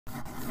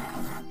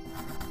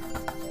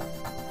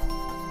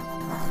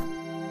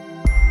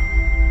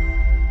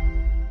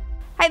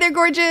Hi there,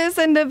 gorgeous,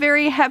 and a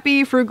very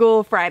happy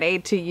Frugal Friday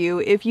to you.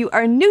 If you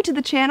are new to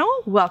the channel,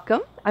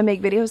 welcome. I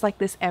make videos like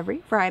this every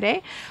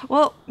Friday.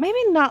 Well,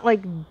 maybe not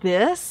like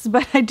this,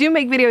 but I do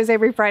make videos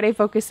every Friday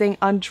focusing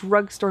on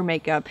drugstore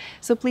makeup.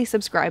 So please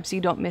subscribe so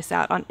you don't miss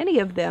out on any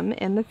of them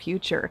in the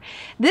future.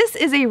 This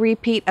is a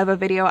repeat of a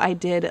video I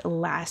did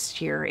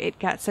last year. It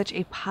got such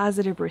a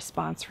positive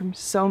response from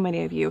so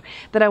many of you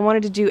that I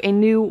wanted to do a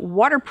new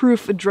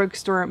waterproof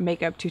drugstore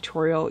makeup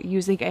tutorial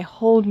using a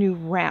whole new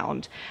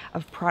round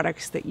of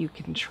products that you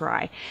can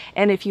try.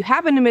 And if you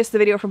happen to miss the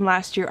video from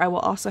last year, I will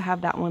also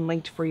have that one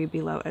linked for you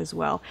below as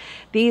well.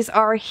 These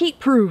are heat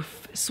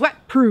proof,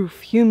 sweat proof,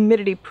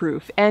 humidity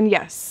proof, and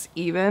yes,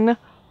 even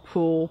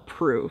pool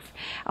proof.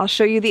 I'll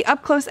show you the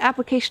up close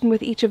application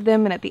with each of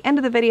them, and at the end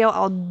of the video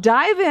I'll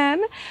dive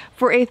in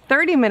for a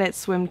 30-minute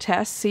swim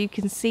test so you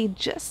can see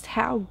just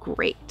how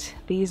great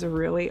these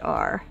really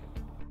are.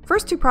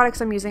 First two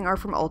products I'm using are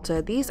from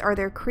Ulta. These are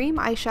their cream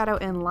eyeshadow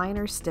and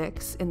liner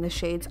sticks in the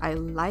shades I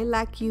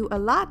Lilac You A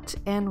Lot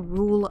and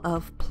Rule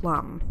of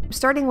Plum.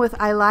 Starting with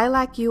I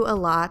Lilac You A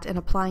Lot and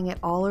applying it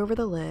all over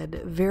the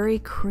lid. Very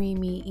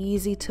creamy,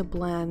 easy to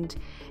blend,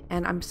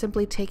 and I'm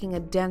simply taking a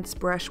dense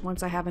brush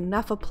once I have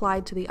enough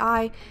applied to the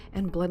eye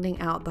and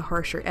blending out the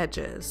harsher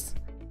edges.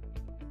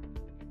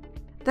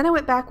 Then I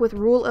went back with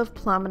Rule of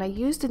Plum and I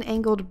used an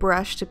angled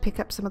brush to pick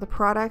up some of the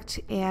product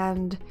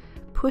and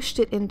pushed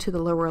it into the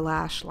lower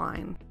lash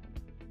line.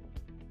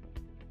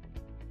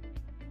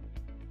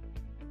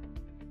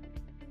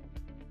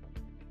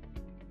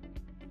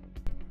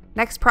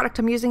 Next product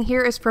I'm using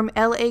here is from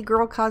LA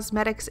Girl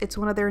Cosmetics. It's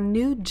one of their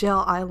new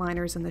gel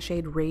eyeliners in the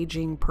shade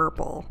Raging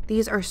Purple.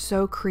 These are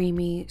so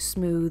creamy,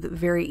 smooth,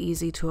 very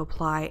easy to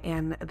apply,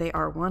 and they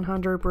are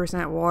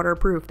 100%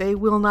 waterproof. They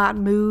will not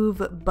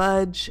move,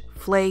 budge,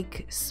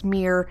 flake,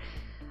 smear.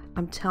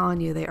 I'm telling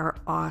you, they are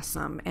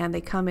awesome, and they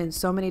come in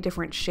so many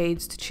different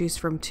shades to choose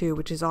from too,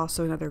 which is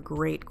also another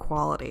great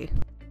quality.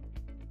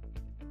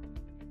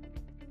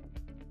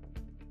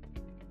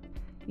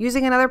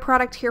 Using another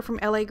product here from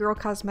LA Girl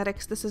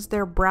Cosmetics, this is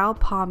their brow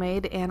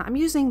pomade, and I'm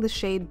using the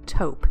shade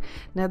Taupe.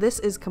 Now this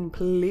is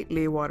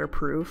completely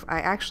waterproof.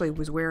 I actually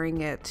was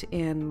wearing it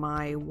in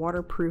my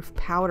waterproof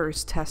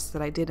powders test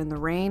that I did in the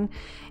rain,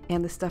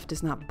 and the stuff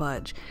does not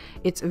budge.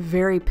 It's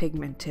very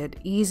pigmented,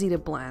 easy to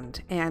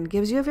blend, and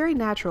gives you a very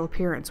natural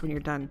appearance when you're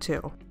done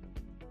too.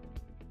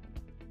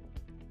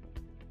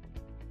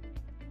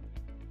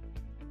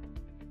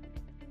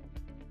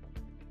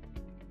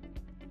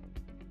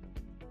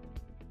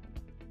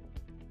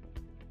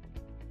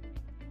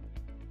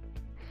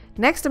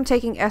 Next, I'm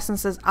taking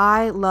Essence's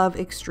I Love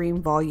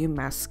Extreme Volume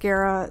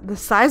Mascara. The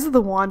size of the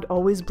wand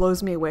always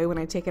blows me away when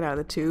I take it out of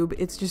the tube.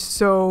 It's just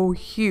so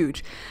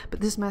huge.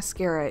 But this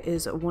mascara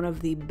is one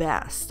of the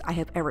best I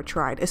have ever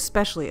tried,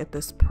 especially at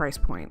this price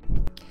point.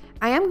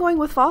 I am going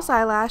with false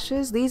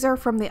eyelashes. These are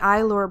from the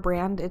Eyelure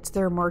brand. It's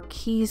their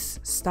Marquise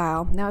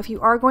style. Now, if you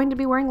are going to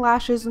be wearing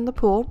lashes in the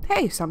pool,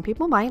 hey, some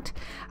people might,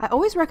 I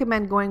always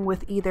recommend going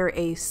with either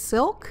a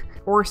silk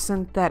or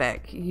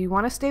synthetic. You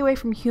want to stay away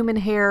from human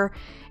hair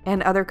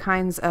and other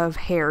kinds of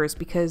hairs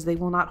because they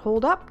will not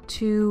hold up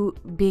to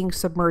being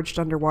submerged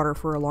underwater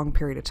for a long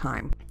period of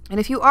time. And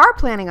if you are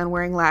planning on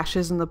wearing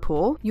lashes in the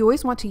pool, you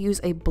always want to use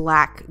a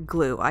black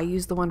glue. I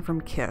use the one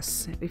from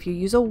Kiss. If you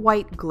use a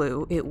white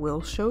glue, it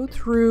will show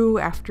through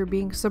after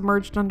being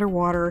submerged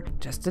underwater.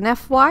 Just an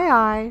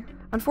FYI.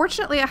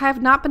 Unfortunately, I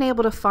have not been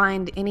able to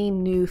find any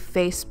new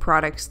face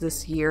products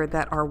this year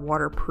that are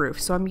waterproof,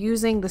 so I'm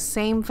using the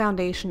same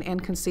foundation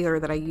and concealer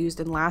that I used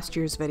in last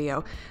year's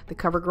video, the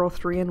CoverGirl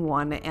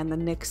 3-in-1 and the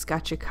NYX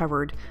Gotcha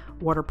Covered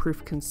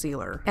waterproof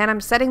concealer. And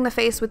I'm setting the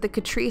face with the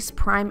Catrice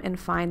Prime and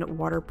Fine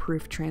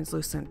waterproof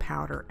translucent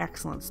powder.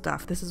 Excellent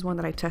stuff. This is one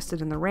that I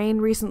tested in the rain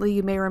recently,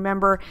 you may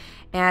remember,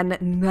 and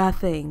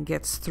nothing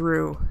gets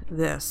through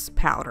this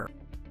powder.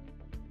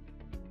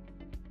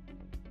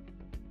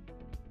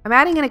 I'm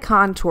adding in a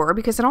contour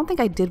because I don't think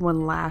I did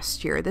one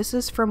last year. This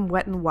is from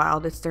Wet n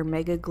Wild. It's their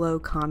Mega Glow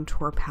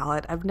Contour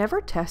Palette. I've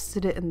never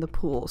tested it in the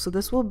pool, so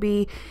this will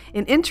be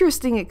an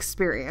interesting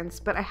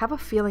experience, but I have a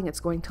feeling it's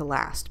going to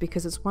last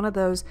because it's one of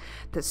those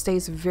that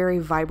stays very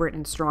vibrant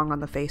and strong on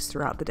the face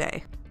throughout the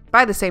day.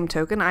 By the same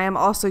token, I am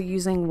also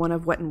using one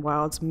of Wet n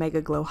Wild's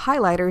Mega Glow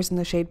highlighters in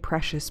the shade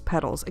Precious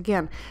Petals.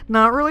 Again,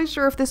 not really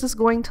sure if this is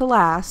going to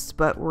last,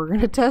 but we're going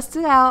to test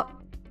it out.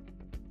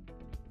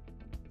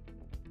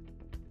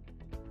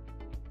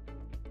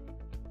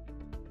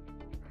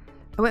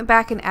 I went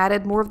back and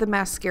added more of the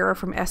mascara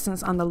from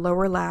Essence on the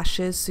lower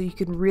lashes so you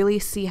can really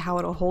see how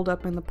it'll hold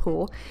up in the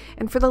pool.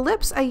 And for the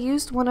lips, I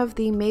used one of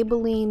the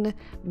Maybelline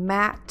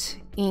Matte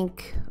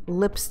Ink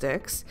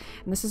lipsticks,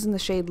 and this is in the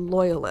shade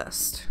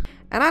Loyalist.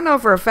 And I know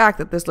for a fact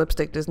that this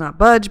lipstick does not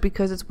budge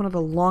because it's one of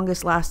the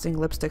longest lasting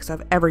lipsticks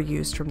I've ever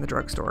used from the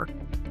drugstore.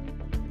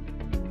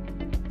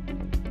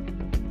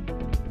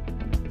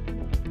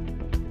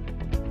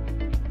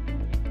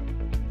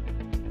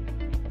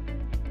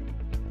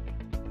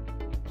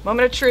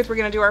 Moment of truth, we're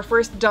gonna do our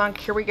first dunk.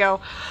 Here we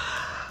go.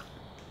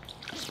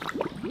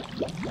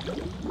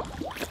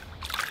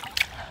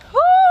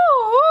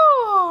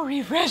 Ooh,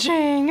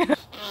 refreshing.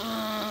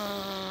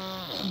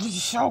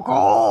 It's so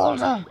cold.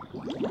 Got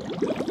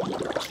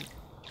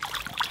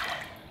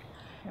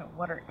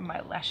water in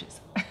my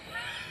lashes.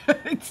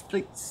 It's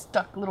like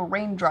stuck little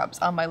raindrops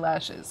on my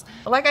lashes.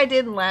 Like I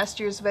did in last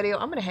year's video,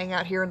 I'm gonna hang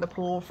out here in the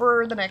pool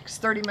for the next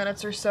 30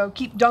 minutes or so,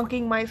 keep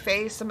dunking my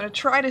face. I'm gonna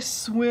try to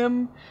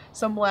swim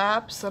some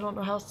laps. I don't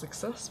know how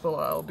successful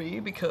I'll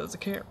be because I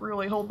can't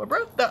really hold my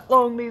breath that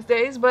long these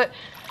days, but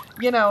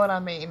you know what I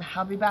mean.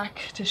 I'll be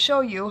back to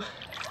show you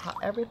how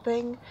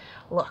everything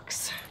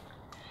looks.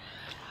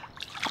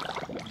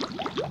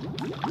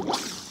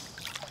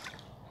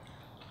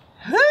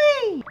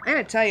 Hey! I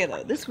gotta tell you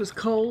though, this was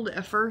cold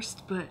at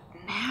first, but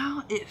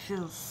now it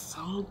feels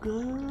so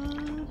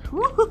good.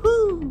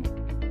 Woohoo!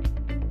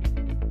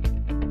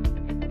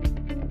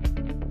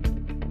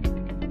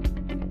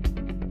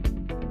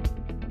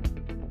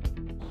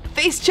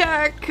 Face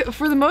check!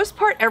 For the most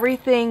part,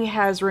 everything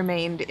has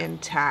remained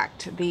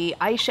intact. The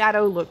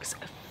eyeshadow looks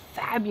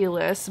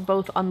fabulous,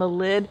 both on the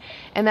lid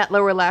and that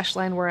lower lash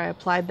line where I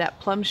applied that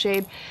plum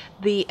shade.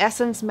 The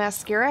Essence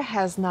mascara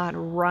has not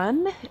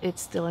run.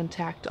 It's still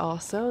intact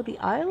also. The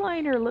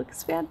eyeliner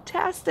looks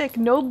fantastic.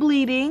 No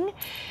bleeding.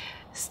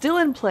 Still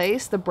in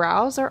place. The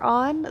brows are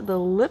on. The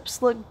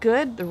lips look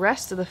good. The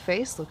rest of the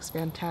face looks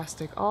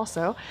fantastic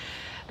also.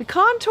 The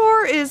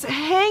contour is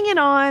hanging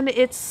on.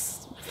 It's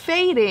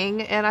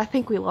fading, and I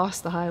think we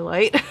lost the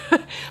highlight.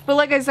 But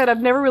like I said,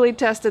 I've never really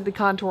tested the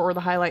contour or the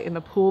highlight in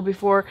the pool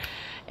before,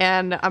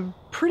 and I'm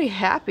pretty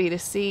happy to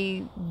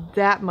see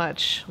that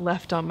much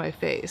left on my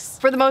face.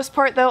 For the most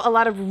part though, a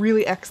lot of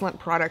really excellent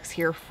products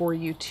here for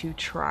you to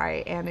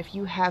try, and if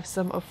you have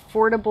some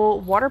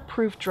affordable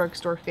waterproof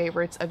drugstore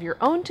favorites of your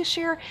own to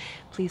share,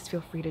 please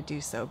feel free to do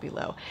so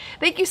below.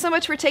 Thank you so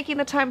much for taking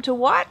the time to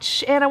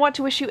watch, and I want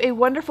to wish you a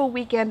wonderful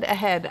weekend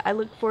ahead. I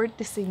look forward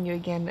to seeing you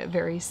again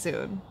very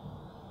soon.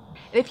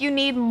 If you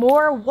need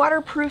more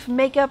waterproof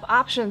makeup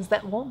options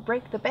that won't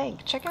break the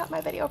bank, check out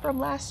my video from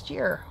last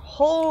year.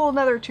 Whole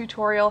nother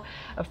tutorial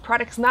of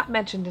products not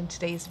mentioned in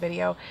today's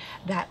video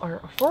that are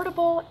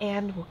affordable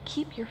and will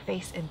keep your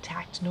face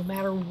intact no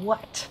matter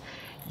what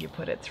you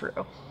put it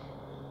through.